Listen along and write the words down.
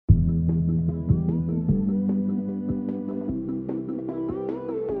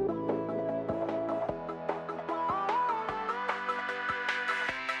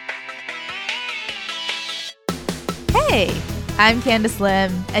Hey, I'm Candace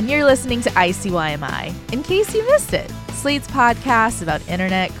Lim, and you're listening to ICYMI, in case you missed it, Slate's podcast about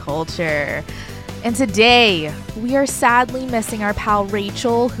internet culture. And today, we are sadly missing our pal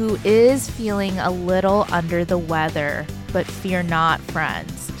Rachel, who is feeling a little under the weather. But fear not,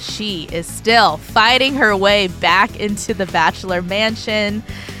 friends. She is still fighting her way back into the Bachelor Mansion.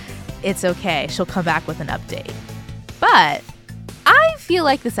 It's okay. She'll come back with an update. But I feel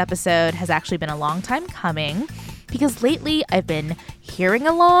like this episode has actually been a long time coming because lately I've been hearing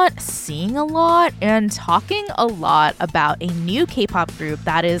a lot, seeing a lot, and talking a lot about a new K-pop group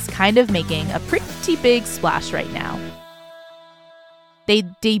that is kind of making a pretty big splash right now. They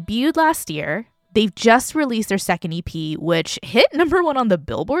debuted last year. They've just released their second EP, which hit #1 on the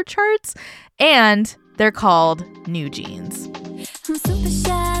Billboard charts, and they're called NewJeans. I'm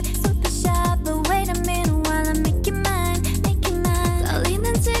super shy, but wait a minute while I make you mine.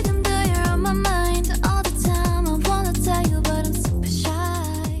 떨리는 지금도 you're on my mind all the time. I wanna tell you, but I'm super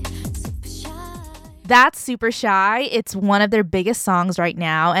shy. That's Super Shy. It's one of their biggest songs right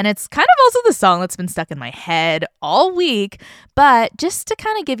now, and it's kind of also the song that's been stuck in my head all week. But just to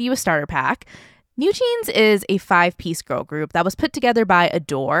kind of give you a starter pack, NewJeans is a 5-piece girl group that was put together by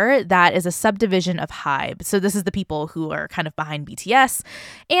Adore that is a subdivision of HYBE. So this is the people who are kind of behind BTS.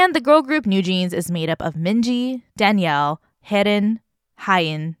 And the girl group NewJeans is made up of Minji, Danielle, Haerin,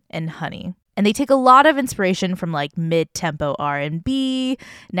 Haein, and Honey. And they take a lot of inspiration from like mid-tempo R&B,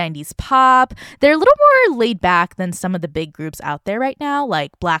 90s pop. They're a little more laid back than some of the big groups out there right now,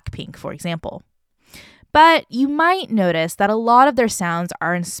 like Blackpink, for example. But you might notice that a lot of their sounds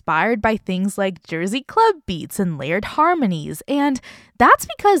are inspired by things like Jersey Club beats and layered harmonies, and that's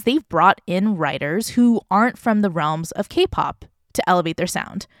because they've brought in writers who aren't from the realms of K-pop to elevate their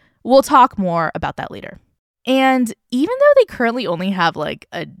sound. We'll talk more about that later. And even though they currently only have like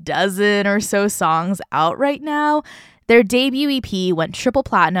a dozen or so songs out right now, their debut EP went triple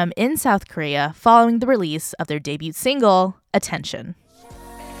platinum in South Korea following the release of their debut single, Attention.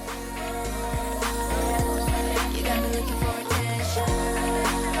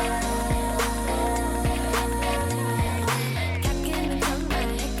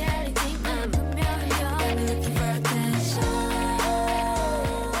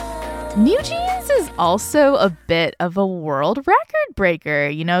 NewJeans is also a bit of a world record breaker.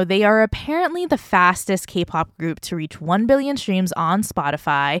 You know, they are apparently the fastest K-pop group to reach 1 billion streams on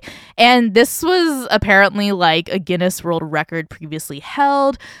Spotify. And this was apparently like a Guinness World Record previously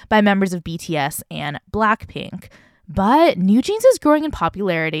held by members of BTS and Blackpink. But NewJeans is growing in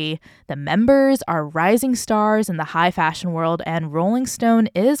popularity. The members are rising stars in the high fashion world, and Rolling Stone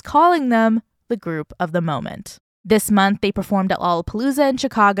is calling them the group of the moment. This month, they performed at Lollapalooza in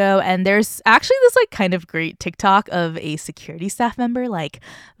Chicago, and there's actually this like kind of great TikTok of a security staff member like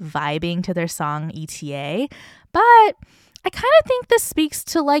vibing to their song ETA. But I kind of think this speaks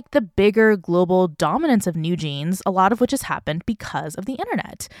to like the bigger global dominance of NewJeans, a lot of which has happened because of the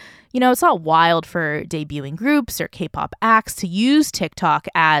internet. You know, it's not wild for debuting groups or K-pop acts to use TikTok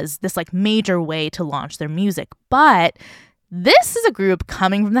as this like major way to launch their music, but this is a group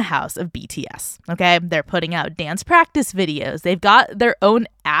coming from the house of BTS, okay? They're putting out dance practice videos. They've got their own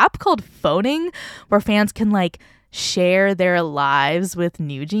app called Phoning where fans can like share their lives with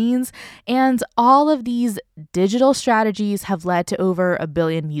NewJeans. And all of these digital strategies have led to over 1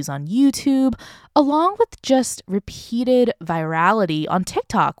 billion views on YouTube, along with just repeated virality on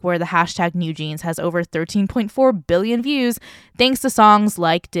TikTok, where the hashtag NewJeans has over 13.4 billion views thanks to songs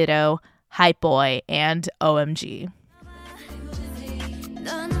like Ditto, Hype Boy, and OMG.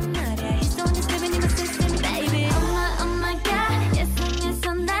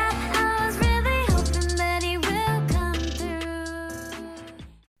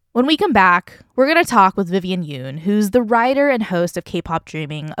 When we come back, we're going to talk with Vivian Yoon, who's the writer and host of K-Pop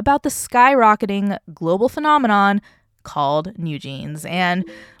Dreaming, about the skyrocketing global phenomenon called NewJeans and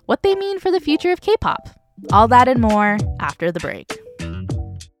what they mean for the future of K-pop. All that and more after the break.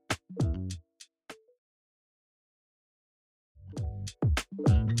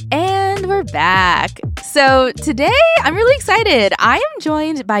 And we're back. So today, I'm really excited. I am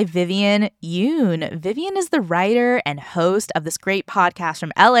joined by Vivian Yoon. Vivian is the writer and host of this great podcast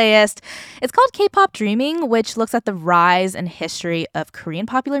from LAist. It's called K-Pop Dreaming, which looks at the rise and history of Korean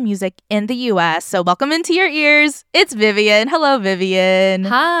popular music in the U.S. So welcome into your ears. It's Vivian. Hello, Vivian.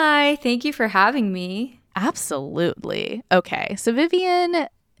 Hi. Thank you for having me. Absolutely. Okay. So Vivian,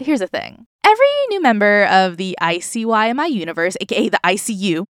 here's the thing. Every new member of the ICYMI universe, aka the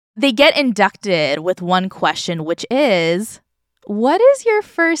ICU, they get inducted with one question, which is, what is your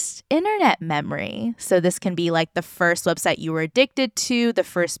first internet memory? So this can be like the first website you were addicted to, the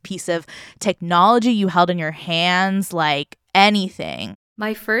first piece of technology you held in your hands, like anything.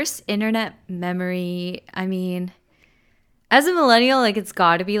 My first internet memory, I mean, as a millennial, like it's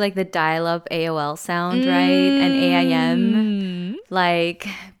got to be like the dial-up AOL sound, right? And AIM. Like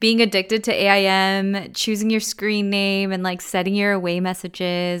being addicted to AIM, choosing your screen name and like setting your away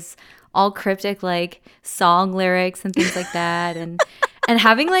messages, all cryptic like song lyrics and things like that. And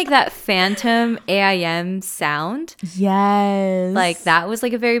having like that phantom AIM sound. Yes. Like that was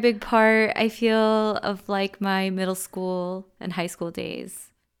like a very big part, I feel, of like my middle school and high school days.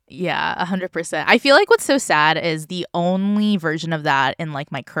 Yeah, 100%. I feel like what's so sad is the only version of that in like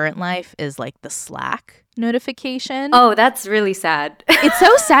my current life is like the Slack notification. Oh, that's really sad. It's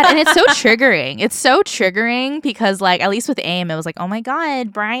so sad and it's so triggering. It's so triggering because like at least with AIM it was like, "Oh my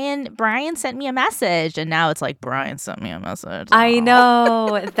god, Brian sent me a message." And now it's like Brian sent me a message. I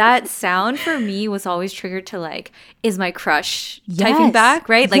know. That sound for me was always triggered to like, is my crush typing back,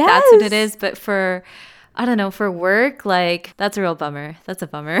 right? Like that's what it is, but for I don't know, for work, like, that's a real bummer. That's a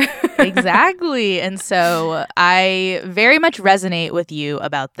bummer. Exactly. And so I very much resonate with you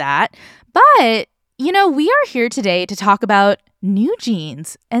about that. But, you know, we are here today to talk about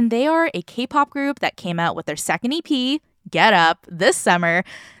NewJeans. And they are a K-pop group that came out with their second EP, Get Up, this summer.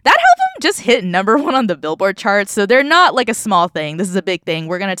 That album just hit #1 on the Billboard charts. So they're not like a small thing. This is a big thing.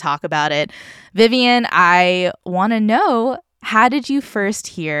 We're going to talk about it. Vivian, I want to know, how did you first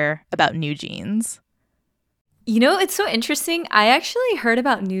hear about NewJeans? You know, it's so interesting. I actually heard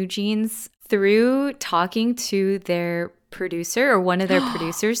about NewJeans through talking to their producer or one of their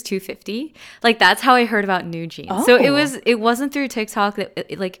producers, 250. Like that's how I heard about NewJeans. Oh. So it wasn't through TikTok.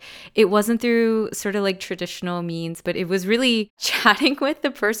 It wasn't through sort of like traditional means, but it was really chatting with the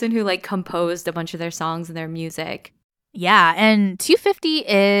person who like composed a bunch of their songs and their music. Yeah, and 250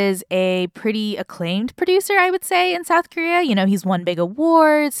 is a pretty acclaimed producer, I would say, in South Korea. You know, he's won big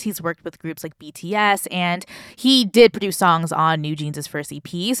awards, he's worked with groups like BTS, and he did produce songs on NewJeans' first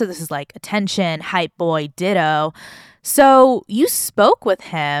EP. So this is like Attention, Hype Boy, Ditto. So you spoke with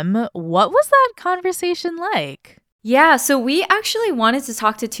him. What was that conversation like? Yeah, so we actually wanted to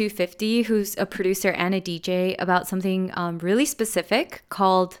talk to 250, who's a producer and a DJ, about something really specific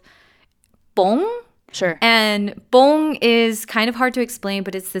called Bong. Sure. And bong is kind of hard to explain,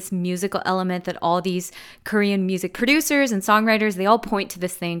 but it's this musical element that all these Korean music producers and songwriters, they all point to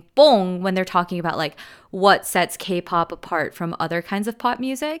this thing, bong, when they're talking about like what sets K-pop apart from other kinds of pop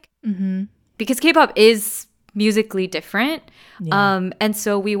music. Mm-hmm. Because K-pop is musically different. Yeah. And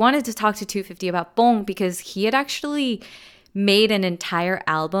so we wanted to talk to 250 about bong because he had actually made an entire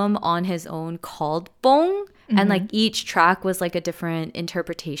album on his own called Bong. And like each track was like a different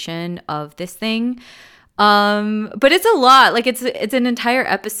interpretation of this thing. But it's a lot. Like it's an entire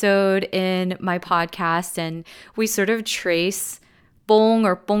episode in my podcast, and we sort of trace Bong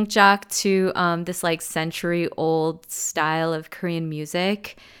or Bongjak to this like century-old style of Korean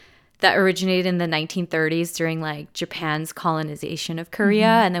music that originated in the 1930s during like Japan's colonization of Korea.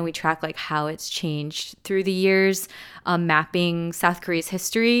 And then we track like how it's changed through the years, mapping South Korea's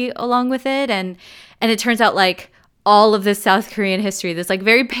history along with it. And it turns out like all of this South Korean history, this like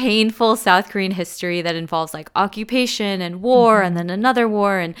very painful South Korean history that involves like occupation and war and then another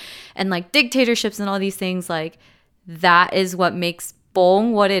war and like dictatorships and all these things, like that is what makes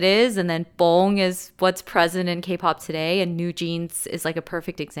Bong what it is, and then Bong is what's present in K-pop today, and NewJeans is like a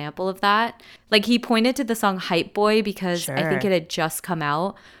perfect example of that. Like he pointed to the song Hype Boy because I think it had just come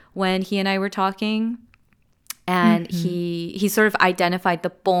out when he and I were talking, and he sort of identified the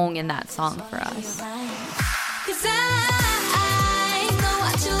Bong in that song for us. Cause I know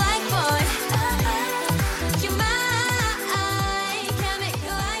what you like, boy. You're mine. Can't make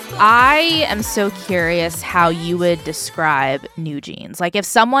your life, boy. I am so curious how you would describe NewJeans. Like if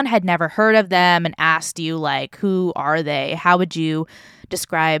someone had never heard of them and asked you like, who are they? How would you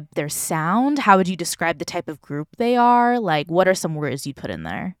describe their sound? How would you describe the type of group they are? Like what are some words you'd put in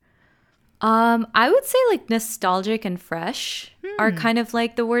there? I would say like nostalgic and fresh are kind of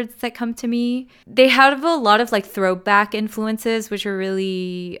like the words that come to me. They have a lot of like throwback influences, which are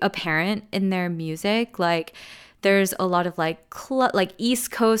really apparent in their music. Like there's a lot of like like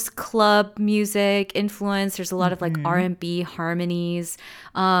East Coast club music influence. There's a lot of like R&B harmonies.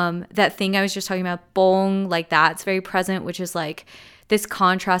 That thing I was just talking about, bong, like that's very present, which is like this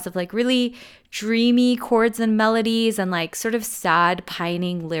contrast of like really dreamy chords and melodies and like sort of sad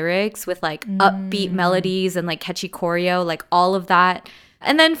pining lyrics with like upbeat melodies and like catchy choreo, like all of that.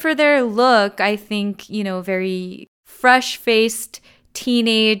 And then for their look, I think, you know, very fresh-faced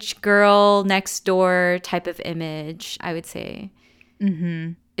teenage girl next door type of image, I would say.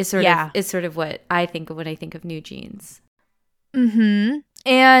 is sort Yeah. of is sort of what I think of when I think of NewJeans.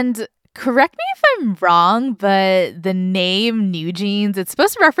 And correct me if I'm wrong, but the name NewJeans, it's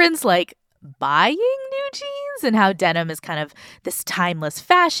supposed to reference like buying new jeans and how denim is kind of this timeless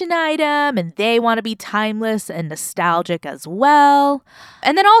fashion item and they want to be timeless and nostalgic as well.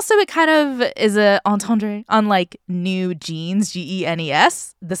 And then also it kind of is a entendre on like new jeans,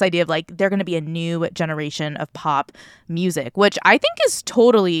 GENES, this idea of like they're going to be a new generation of pop music, which I think is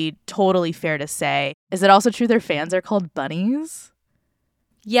totally fair to say. Is it also true their fans are called bunnies?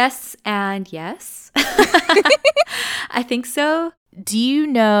 Yes and yes. I think so. Do you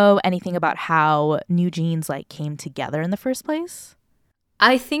know anything about how NewJeans like came together in the first place?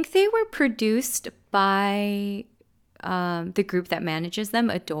 I think they were produced by the group that manages them,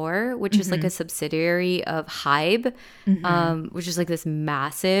 Adore, which is like a subsidiary of Hybe, which is like this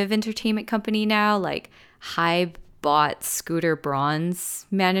massive entertainment company now. Like Hybe bought Scooter Braun's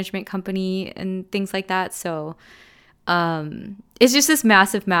management company and things like that. So it's just this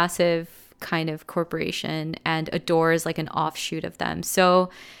massive kind of corporation, and Adore is like an offshoot of them.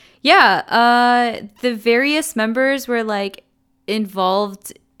 So yeah, the various members were like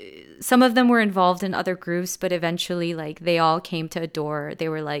involved. Some of them were involved in other groups, but eventually like they all came to Adore. They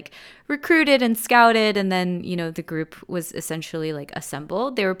were like recruited and scouted, and then, you know, the group was essentially like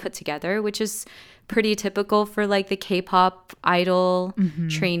assembled. They were put together, which is pretty typical for like the K-pop idol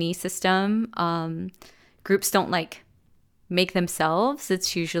trainee system. Groups don't like make themselves.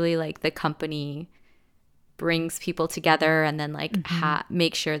 It's usually like the company brings people together and then like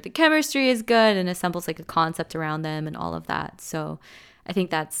make sure the chemistry is good and assembles like a concept around them and all of that. So I think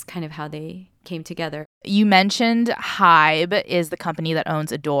that's kind of how they came together. You mentioned Hybe is the company that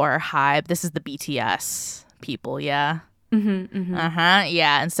owns Adore. Hybe, this is the BTS people, yeah?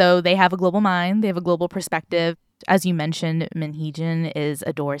 Yeah, and so they have a global mind. They have a global perspective. As you mentioned, Min Hee-jin is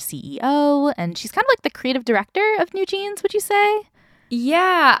Adore's CEO, and she's kind of like the creative director of NewJeans, would you say?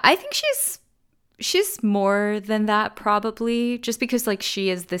 Yeah, I think she's more than that probably, just because like she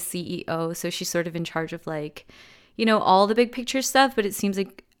is the CEO, so she's sort of in charge of like, you know, all the big picture stuff. But it seems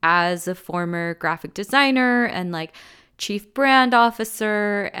like as a former graphic designer and like chief brand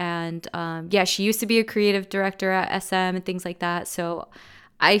officer, and yeah, she used to be a creative director at SM and things like that. So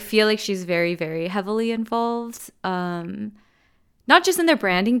I feel like she's very heavily involved, not just in their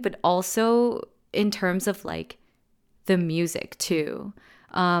branding, but also in terms of like the music too.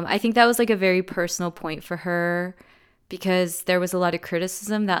 I think that was like a very personal point for her, because there was a lot of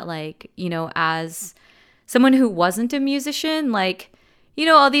criticism that like, you know, as someone who wasn't a musician, like, you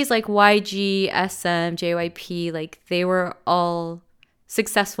know, all these like YG, SM, JYP, like they were all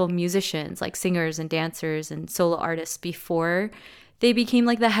successful musicians, like singers and dancers and solo artists before they became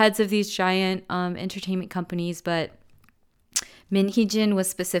like the heads of these giant entertainment companies. But Min Hee-jin was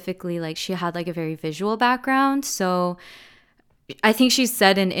specifically like, she had like a very visual background. So I think she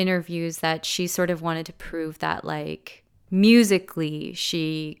said in interviews that she sort of wanted to prove that like musically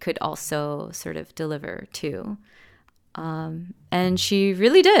she could also sort of deliver too. And she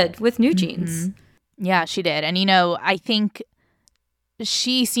really did with NewJeans. Yeah, she did. And, you know, I think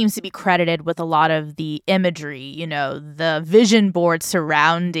she seems to be credited with a lot of the imagery, you know, the vision board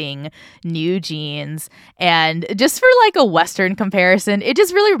surrounding NewJeans. And just for like a Western comparison, it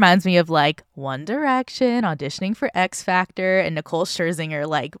just really reminds me of like One Direction auditioning for X Factor and Nicole Scherzinger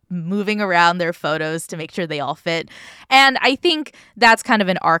like moving around their photos to make sure they all fit. And I think that's kind of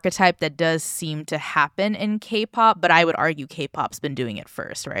an archetype that does seem to happen in K-pop, but I would argue K-pop's been doing it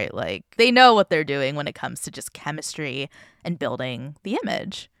first, right? Like they know what they're doing when it comes to just chemistry and building the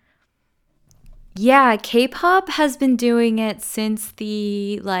image. Yeah, K-pop has been doing it since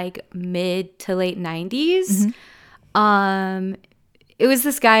the like mid to late 90s. It was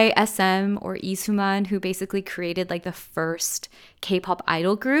this guy SM or ICYMI who basically created like the first K-pop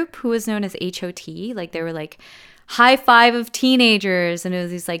idol group, who was known as HOT. Like they were like high five of teenagers, and it was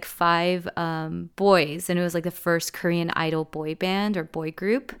these like five boys, and it was like the first Korean idol boy band or boy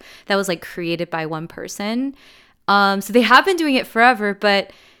group that was like created by one person. So they have been doing it forever,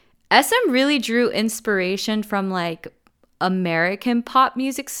 but SM really drew inspiration from like American pop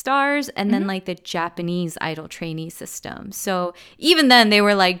music stars and then like the Japanese idol trainee system. So even then they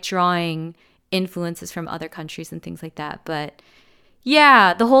were like drawing influences from other countries and things like that. But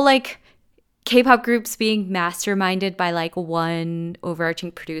yeah, the whole like K-pop groups being masterminded by like one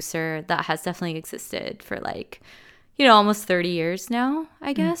overarching producer, that has definitely existed for like, you know, almost 30 years now,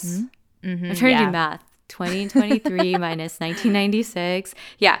 I guess. I'm trying to do math. 2023 minus 1996.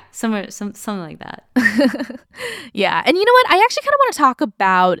 Yeah, something like that. Yeah. And you know what? I actually kind of want to talk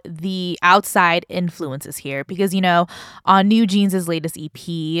about the outside influences here because, on NewJeans' latest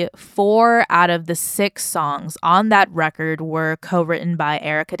EP, 4 out of the 6 songs on that record were co-written by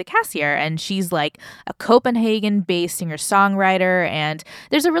Erica de Cassier. And she's like a Copenhagen-based singer-songwriter. And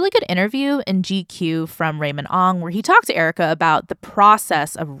there's a really good interview in GQ from Raymond Ong where he talked to Erica about the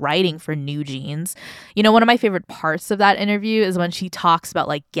process of writing for NewJeans. One of my favorite parts of that interview is when she talks about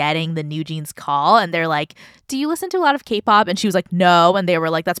like getting the NewJeans call and they're like, do you listen to a lot of K-pop? And she was like, no. And they were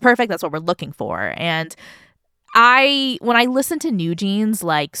like, that's perfect. That's what we're looking for. And when I listened to NewJeans,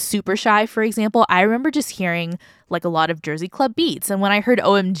 like Super Shy, for example, I remember just hearing like a lot of Jersey Club beats. And when I heard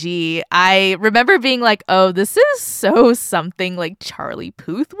OMG, I remember being like, oh, this is so something like Charlie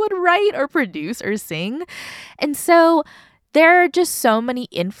Puth would write or produce or sing. And so there are just so many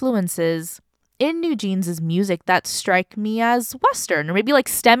influences in NewJeans' music that strike me as Western or maybe like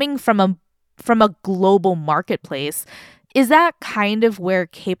stemming from a global marketplace. Is that kind of where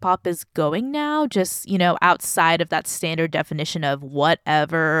K-pop is going now? Just, outside of that standard definition of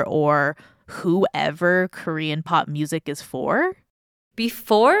whatever or whoever Korean pop music is for?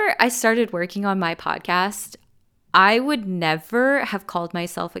 Before I started working on my podcast, I would never have called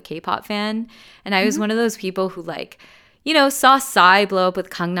myself a K-pop fan. And I was one of those people who saw Psy blow up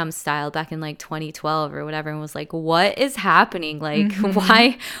with Gangnam Style back in like 2012 or whatever and was like, what is happening? Like,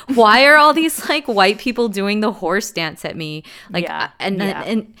 why are all these like white people doing the horse dance at me? Like,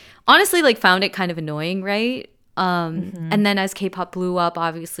 and honestly, like found it kind of annoying, right? And then as K-pop blew up,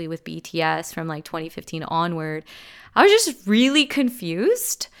 obviously with BTS from like 2015 onward, I was just really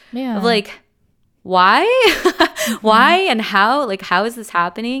confused of like, why? Why and how? Like, how is this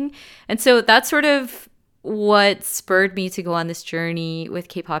happening? And so that's sort of what spurred me to go on this journey with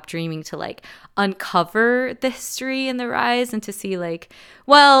K-pop Dreaming to like uncover the history and the rise and to see like,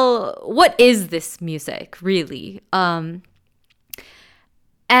 well, what is this music really? And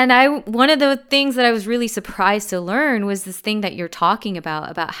one of the things that I was really surprised to learn was this thing that you're talking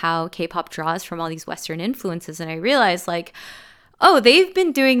about how K-pop draws from all these Western influences. And I realized like, oh, they've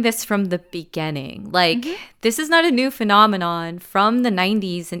been doing this from the beginning. Like, this is not a new phenomenon from the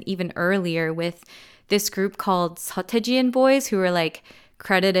 90s and even earlier with this group called Seo Boys, who were like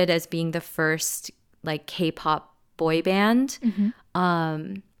credited as being the first like K-pop boy band.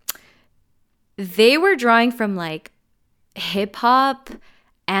 They were drawing from like hip hop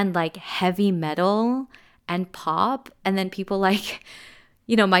and like heavy metal and pop, and then people like,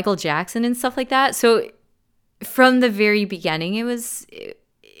 Michael Jackson and stuff like that. So from the very beginning, it was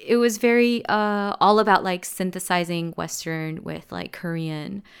very all about like synthesizing Western with like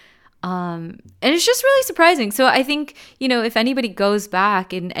Korean. And it's just really surprising. So I think, if anybody goes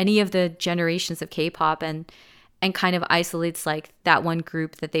back in any of the generations of K-pop and kind of isolates like that one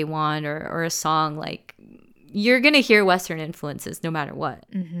group that they want or a song, like you're going to hear Western influences no matter what.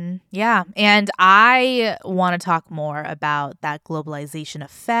 Yeah. And I want to talk more about that globalization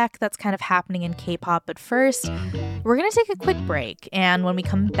effect that's kind of happening in K-pop. But first, we're going to take a quick break. And when we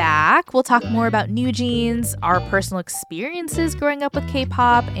come back, we'll talk more about NewJeans, our personal experiences growing up with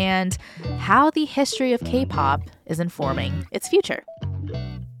K-pop, and how the history of K-pop is informing its future.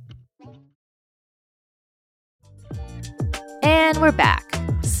 And we're back.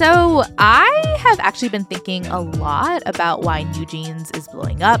 So I have actually been thinking a lot about why NewJeans is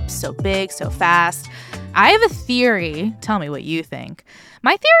blowing up so big, so fast. I have a theory. Tell me what you think.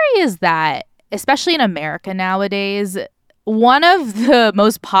 My theory is that, especially in America nowadays, one of the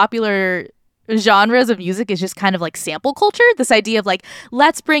most popular genres of music is just kind of like sample culture. This idea of like,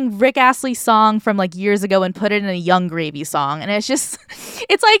 let's bring Rick Astley's song from like years ago and put it in a Young Gravy song. And it's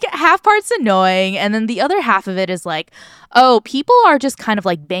like half parts annoying. And then the other half of it is like, oh, people are just kind of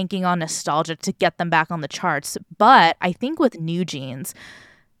like banking on nostalgia to get them back on the charts. But I think with NewJeans,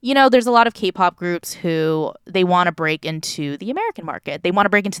 there's a lot of K-pop groups who they want to break into the American market. They want to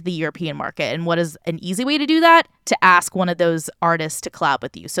break into the European market. And what is an easy way to do that? To ask one of those artists to collab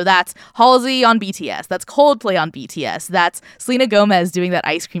with you. So that's Halsey on BTS. That's Coldplay on BTS. That's Selena Gomez doing that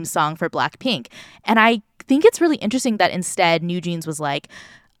Ice Cream song for Blackpink. And I think it's really interesting that instead NewJeans was like,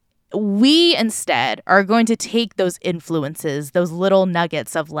 we instead are going to take those influences, those little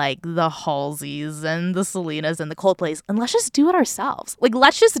nuggets of like the Halseys and the Selenas and the Coldplays, and let's just do it ourselves. Like,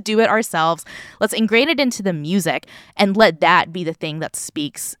 let's just do it ourselves. Let's ingrain it into the music and let that be the thing that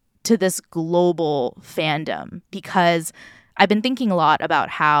speaks to this global fandom. Because I've been thinking a lot about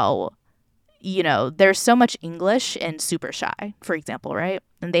how there's so much English in Super Shy, for example, right?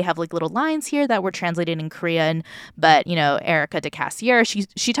 And they have like little lines here that were translated in Korean. But, Erica de Cassier,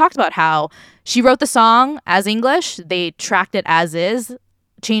 she talked about how she wrote the song as English. They tracked it as is,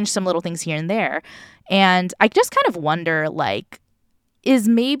 changed some little things here and there. And I just kind of wonder, like, is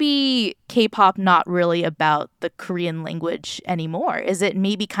maybe K-pop not really about the Korean language anymore? Is it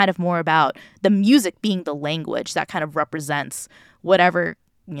maybe kind of more about the music being the language that kind of represents whatever,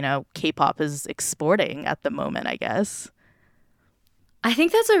 K-pop is exporting at the moment, I guess? I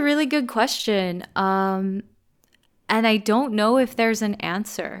think that's a really good question. And I don't know if there's an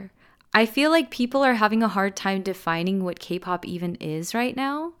answer. I feel like people are having a hard time defining what K-pop even is right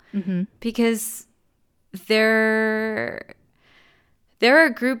now, because there are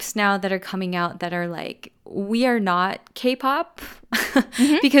groups now that are coming out that are like, we are not K-pop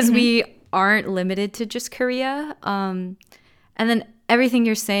because we aren't limited to just Korea. And then everything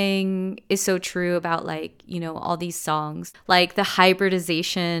you're saying is so true about like, all these songs, like the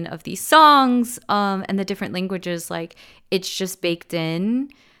hybridization of these songs and the different languages, like it's just baked in.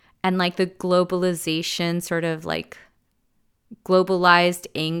 And like the globalization sort of like globalized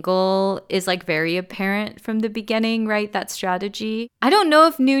angle is like very apparent from the beginning, right? That strategy. I don't know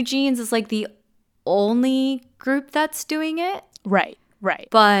if NewJeans is like the only group that's doing it. Right.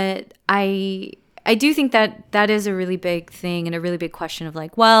 But I do think that is a really big thing and a really big question of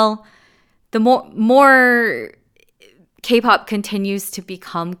like, well, the more K-pop continues to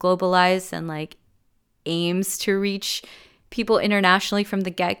become globalized and like aims to reach people internationally from the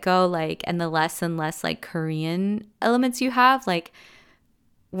get-go, like, and the less and less like Korean elements you have, like,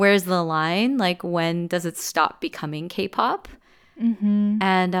 where's the line? Like, when does it stop becoming K-pop?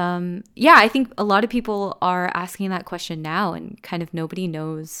 And I think a lot of people are asking that question now, and kind of nobody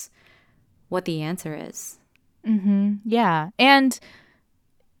knows what the answer is. Yeah. And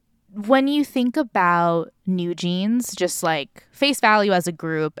when you think about NewJeans, just like face value as a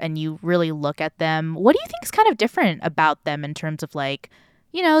group, and you really look at them, what do you think is kind of different about them in terms of like,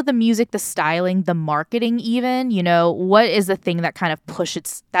 the music, the styling, the marketing even? What is the thing that kind of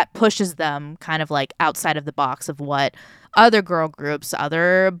pushes them kind of like outside of the box of what other girl groups,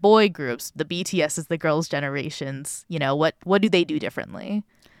 other boy groups, the BTS is the girls' generations, what do they do differently?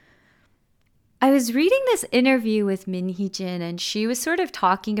 I was reading this interview with Min Hee-jin, and she was sort of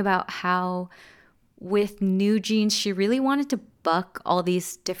talking about how with NewJeans, she really wanted to buck all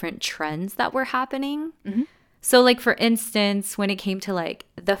these different trends that were happening. So like, for instance, when it came to like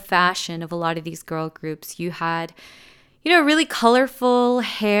the fashion of a lot of these girl groups, you had, really colorful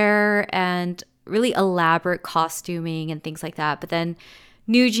hair and really elaborate costuming and things like that. But then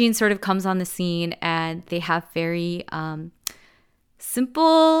NewJeans sort of comes on the scene, and they have very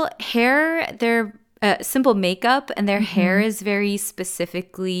simple hair, their simple makeup, and their hair is very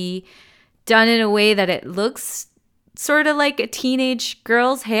specifically done in a way that it looks sort of like a teenage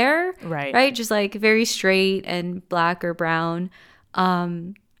girl's hair, right? Just like very straight and black or brown.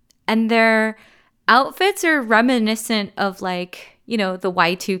 And their outfits are reminiscent of like, the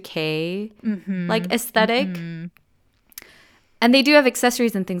Y2K like aesthetic. And they do have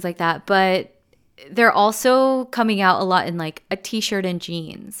accessories and things like that, but they're also coming out a lot in like a t-shirt and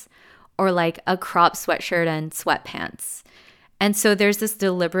jeans, or like a crop sweatshirt and sweatpants. And so there's this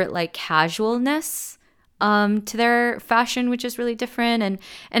deliberate like casualness to their fashion, which is really different. And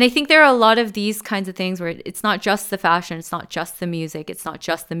I think there are a lot of these kinds of things where it's not just the fashion, it's not just the music, it's not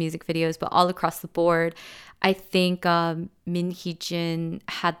just the music videos, but all across the board. I think Min Hee-jin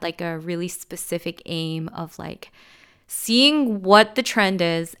had like a really specific aim of like seeing what the trend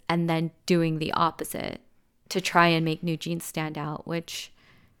is and then doing the opposite to try and make NewJeans stand out, which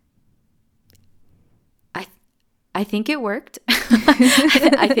I think it worked.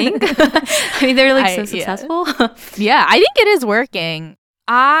 I think. I mean, they're like so successful. Yeah, I think it is working.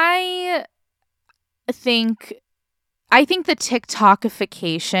 I think the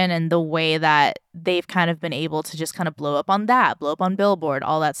TikTokification and the way that they've kind of been able to just kind of blow up on Billboard,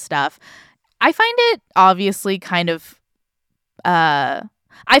 all that stuff, I find it obviously kind of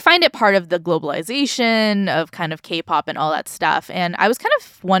I find it part of the globalization of kind of K-pop and all that stuff. And I was kind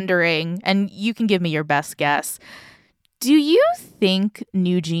of wondering, and you can give me your best guess, do you think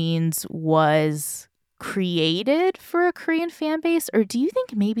NewJeans was created for a Korean fan base? Or do you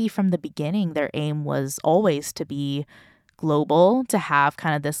think maybe from the beginning their aim was always to be global, to have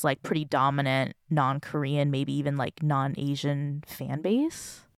kind of this like pretty dominant non-Korean, maybe even like non-Asian fan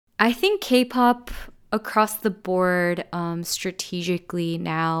base? I think K-pop across the board, strategically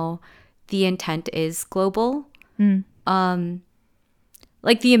now, the intent is global.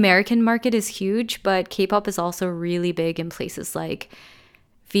 Like the American market is huge, but K-pop is also really big in places like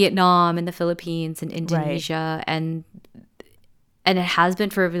Vietnam and the Philippines and Indonesia, and it has been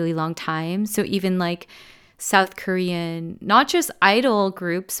for a really long time. So even like South Korean, not just idol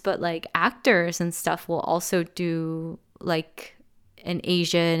groups, but like actors and stuff will also do like an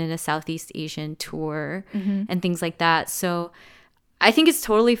Asian and a Southeast Asian tour and things like that. So I think it's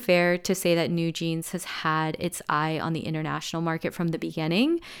totally fair to say that NewJeans has had its eye on the international market from the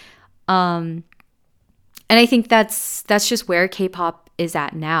beginning. And I think that's just where K-pop is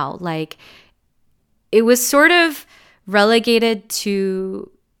at now. Like, it was sort of relegated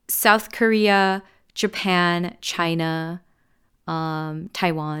to South Korea, Japan, China,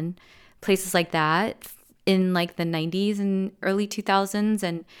 Taiwan, places like that in like the 90s and early 2000s.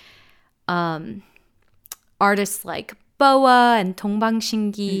 And artists like Boa and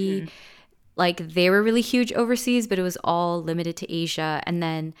Dongbang like they were really huge overseas, but it was all limited to Asia. And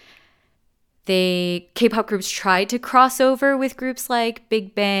then K-pop groups tried to cross over with groups like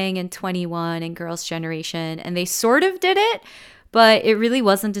Big Bang and 21 and Girls' Generation, and they sort of did it, but it really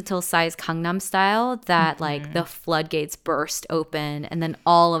wasn't until Psy's Gangnam Style that like the floodgates burst open, and then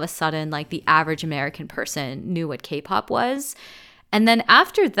all of a sudden like the average American person knew what K-pop was. And then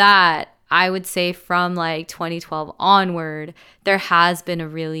after that, I would say from like 2012 onward, there has been a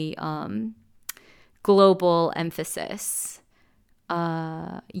really global emphasis.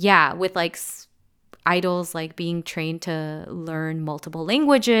 With like idols like being trained to learn multiple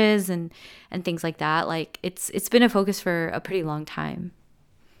languages and things like that. Like it's been a focus for a pretty long time.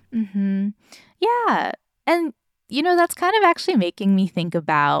 Yeah. And you know, that's kind of actually making me think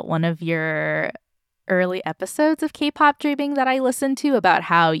about one of your early episodes of K-pop Dreaming that I listened to, about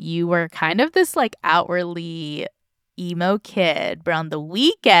how you were kind of this like outwardly emo kid, but on the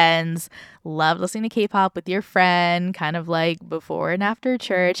weekends loved listening to K-pop with your friend, kind of like before and after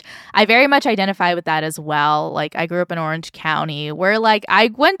church. I very much identify with that as well. Like, I grew up in Orange County, where like I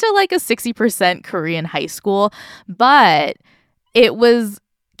went to like a 60% Korean high school, but it was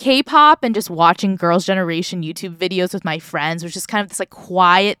K-pop and just watching Girls' Generation YouTube videos with my friends was just kind of this like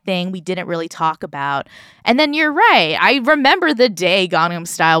quiet thing we didn't really talk about. And then you're right. I remember the day Gangnam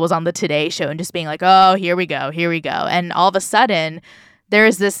Style was on the Today Show and just being like, oh, here we go. And all of a sudden, there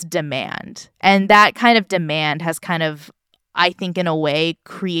is this demand. And that kind of demand has kind of, I think, in a way,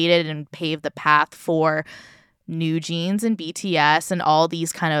 created and paved the path for NewJeans and BTS and all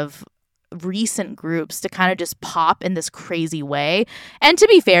these kind of recent groups to kind of just pop in this crazy way. And to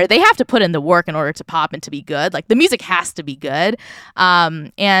be fair, they have to put in the work in order to pop and to be good. Like, the music has to be good.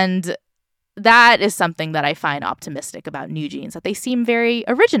 And that is something that I find optimistic about NewJeans, that they seem very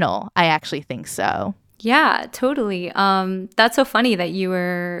original. I actually think so. Yeah, totally. That's so funny that you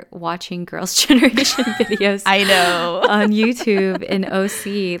were watching Girls' Generation videos. I know. On YouTube in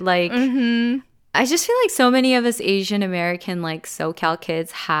OC. Like, I just feel like so many of us Asian American, like, SoCal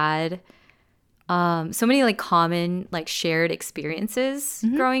kids had so many like common like shared experiences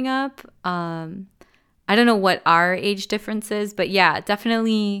growing up. I don't know what our age difference is, but yeah,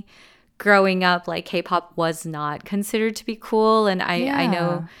 definitely growing up, like K-pop was not considered to be cool. And I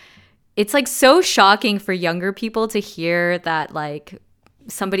know it's like so shocking for younger people to hear that like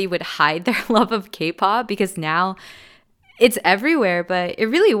somebody would hide their love of K-pop, because now it's everywhere. But it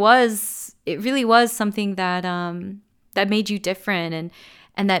really was something that that made you different,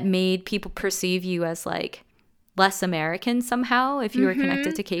 and that made people perceive you as like less American somehow if you were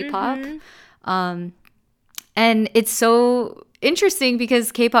connected to K-pop. And it's so interesting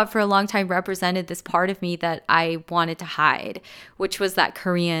because K-pop for a long time represented this part of me that I wanted to hide, which was that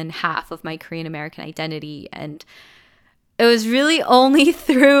Korean half of my Korean American identity. And it was really only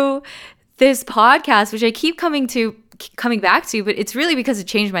through this podcast, which I keep coming back to, but it's really because it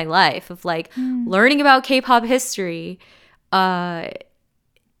changed my life, of like learning about K-pop history.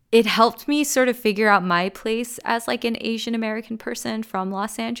 It helped me sort of figure out my place as like an Asian American person from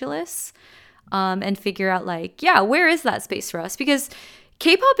Los Angeles, and figure out like, yeah, where is that space for us? Because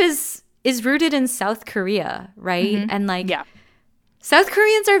K-pop is rooted in South Korea, right? And like, South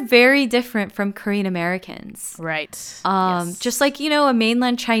Koreans are very different from Korean Americans. Right. Just like, you know, a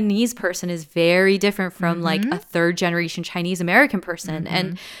mainland Chinese person is very different from like a third generation Chinese American person.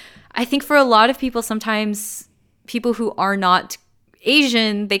 And I think for a lot of people, sometimes people who are not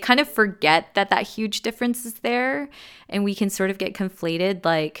Asian, they kind of forget that huge difference is there, and we can sort of get conflated.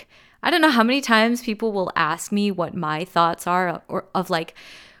 Like, I don't know how many times people will ask me what my thoughts are, or of like,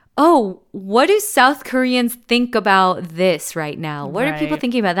 oh, what do South Koreans think about this right now? What are people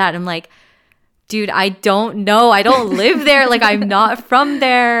thinking about that? And I'm like, dude, I don't know. I don't live there. Like, I'm not from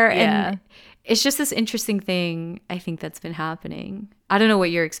there. And it's just this interesting thing, I think, that's been happening. I don't know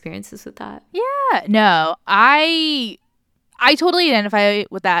what your experience is with that. Yeah, no, I I totally identify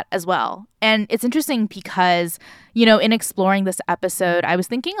with that as well. And it's interesting because, you know, in exploring this episode, I was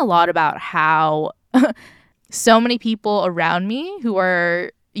thinking a lot about how so many people around me who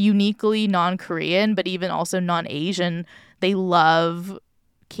are uniquely non-Korean, but even also non-Asian, they love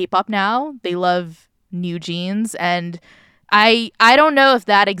K-pop now. They love NewJeans. And I don't know if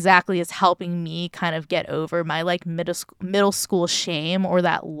that exactly is helping me kind of get over my like middle school shame or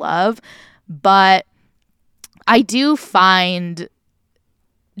that love. But I do find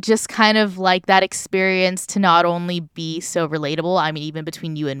just kind of like that experience to not only be so relatable, I mean, even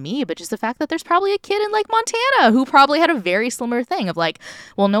between you and me, but just the fact that there's probably a kid in like Montana who probably had a very similar thing of like,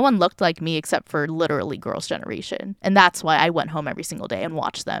 well, no one looked like me except for literally Girls' Generation. And that's why I went home every single day and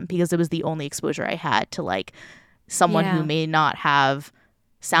watched them, because it was the only exposure I had to like someone who may not have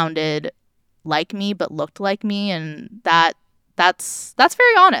sounded like me but looked like me. And that's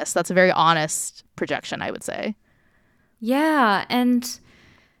very honest. That's a very honest projection, I would say. Yeah, and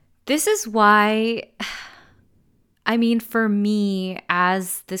this is why, I mean, for me,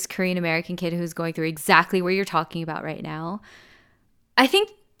 as this Korean American kid who's going through exactly what you're talking about right now, I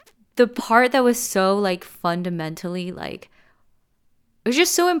think the part that was so like fundamentally like, it was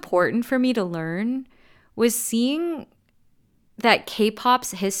just so important for me to learn was seeing that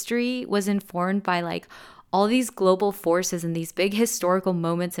K-pop's history was informed by like all these global forces and these big historical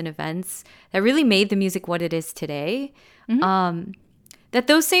moments and events that really made the music what it is today. Mm-hmm. That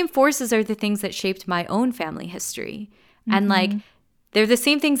those same forces are the things that shaped my own family history. Mm-hmm. And like, they're the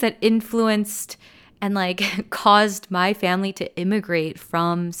same things that influenced and like caused my family to immigrate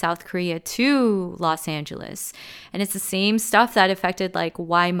from South Korea to Los Angeles. And it's the same stuff that affected like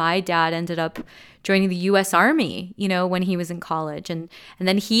why my dad ended up joining the US Army, you know, when he was in college. And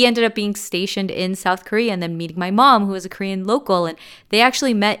then he ended up being stationed in South Korea and then meeting my mom, who was a Korean local. And they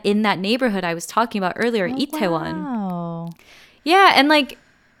actually met in that neighborhood I was talking about earlier, Itaewon. Wow. Yeah, and like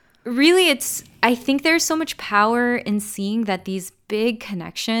really I think there's so much power in seeing that these big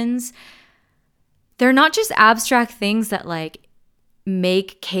connections, they're not just abstract things that like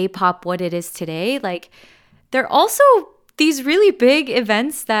make K-pop what it is today. Like they're also these really big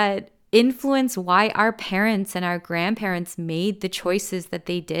events that influence why our parents and our grandparents made the choices that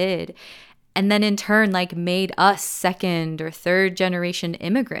they did. And then in turn, like made us second or third generation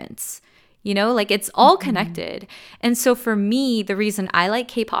immigrants. You know, like it's all connected. And so for me, the reason I like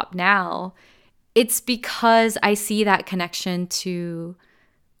K-pop now, it's because I see that connection to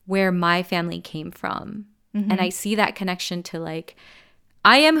where my family came from. Mm-hmm. And I see that connection to like,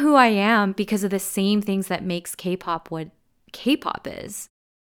 I am who I am because of the same things that makes K-pop what K-pop is.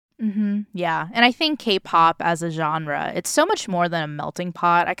 Mm-hmm. Yeah. And I think K-pop as a genre, it's so much more than a melting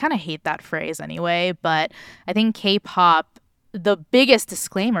pot. I kind of hate that phrase anyway, but I think K-pop, the biggest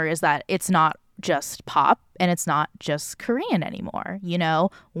disclaimer is that it's not just pop and it's not just Korean anymore. You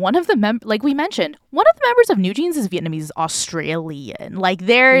know, one of the like we mentioned, one of the members of NewJeans is Vietnamese Australian. Like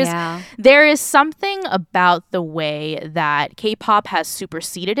there is something about the way that K-pop has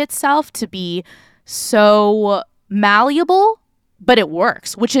superseded itself to be so malleable, but it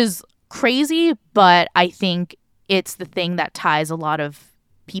works, which is crazy. But I think it's the thing that ties a lot of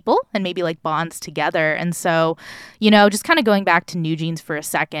people and maybe like bonds together. And so, you know, just kind of going back to NewJeans for a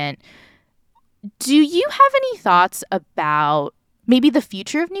second, do you have any thoughts about maybe the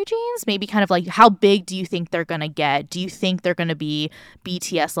future of NewJeans? Maybe kind of like how big do you think they're going to get? Do you think they're going to be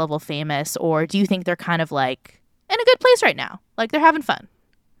BTS level famous, or do you think they're kind of like in a good place right now? Like they're having fun?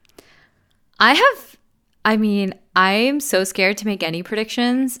 I'm so scared to make any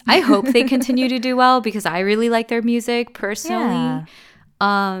predictions. I hope they continue to do well because I really like their music personally. Yeah.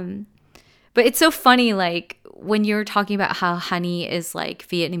 But it's so funny, like when you're talking about how Honey is like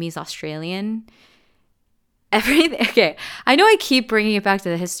Vietnamese Australian, everything. Okay, I know I keep bringing it back to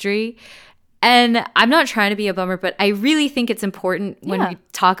the history, and I'm not trying to be a bummer, but I really think it's important when we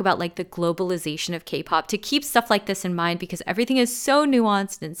talk about like the globalization of K-pop to keep stuff like this in mind because everything is so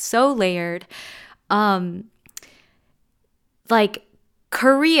nuanced and so layered. Like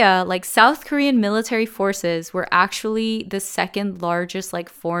Korea, like South Korean military forces were actually the second largest like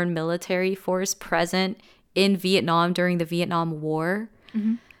foreign military force present in Vietnam during the Vietnam War.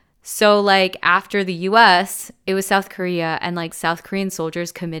 Mm-hmm. So like after the US, it was South Korea, and like South Korean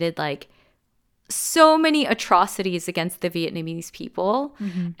soldiers committed like so many atrocities against the Vietnamese people.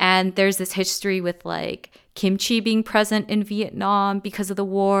 Mm-hmm. And there's this history with like kimchi being present in Vietnam because of the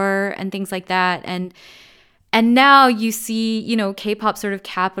war and things like that. And now you see, you know, K-pop sort of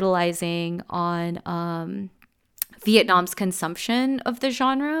capitalizing on Vietnam's consumption of the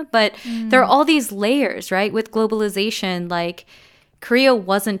genre. But there are all these layers, right? With globalization, like Korea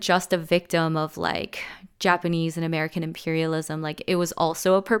wasn't just a victim of like Japanese and American imperialism, like it was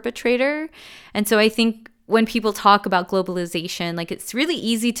also a perpetrator. And so I think when people talk about globalization, like it's really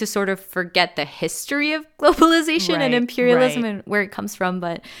easy to sort of forget the history of globalization and imperialism and where it comes from.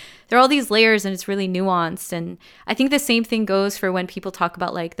 But there are all these layers and it's really nuanced. And I think the same thing goes for when people talk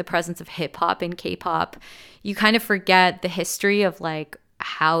about like the presence of hip hop and K-pop. You kind of forget the history of like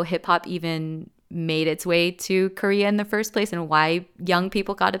how hip hop even made its way to Korea in the first place and why young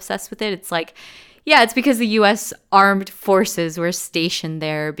people got obsessed with it. It's like, yeah, it's because the U.S. armed forces were stationed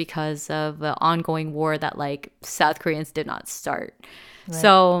there because of the ongoing war that like South Koreans did not start. Right.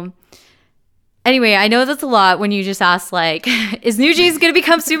 So anyway, I know that's a lot when you just ask like, is NewJeans going to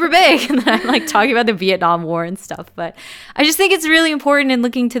become super big? And then I'm like talking about the Vietnam War and stuff. But I just think it's really important in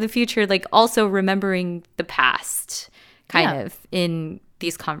looking to the future, like also remembering the past kind of in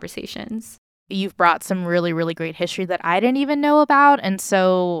these conversations. You've brought some really, really great history that I didn't even know about. And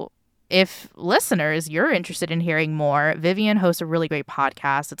so if listeners, you're interested in hearing more, Vivian hosts a really great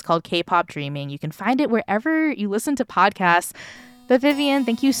podcast. It's called K-Pop Dreaming. You can find it wherever you listen to podcasts. But Vivian,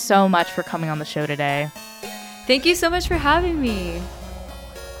 thank you so much for coming on the show today. Thank you so much for having me.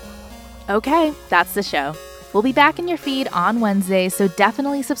 Okay, that's the show. We'll be back in your feed on Wednesday, so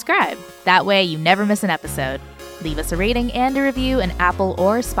definitely subscribe. That way you never miss an episode. Leave us a rating and a review in Apple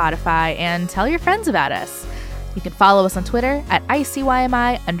or Spotify and tell your friends about us. You can follow us on Twitter at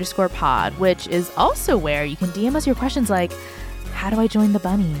ICYMI_pod, which is also where you can DM us your questions like, how do I join the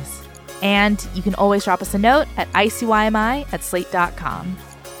bunnies? And you can always drop us a note at ICYMI@slate.com.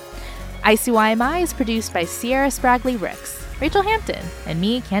 ICYMI is produced by Sierra Spragley Ricks, Rachel Hampton, and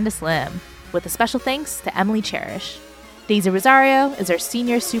me, Candace Lim, with a special thanks to Emily Cherish. Daisy Rosario is our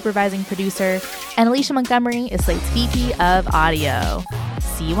senior supervising producer, and Alicia Montgomery is Slate's VP of Audio.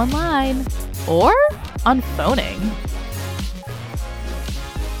 See you online or on phoning.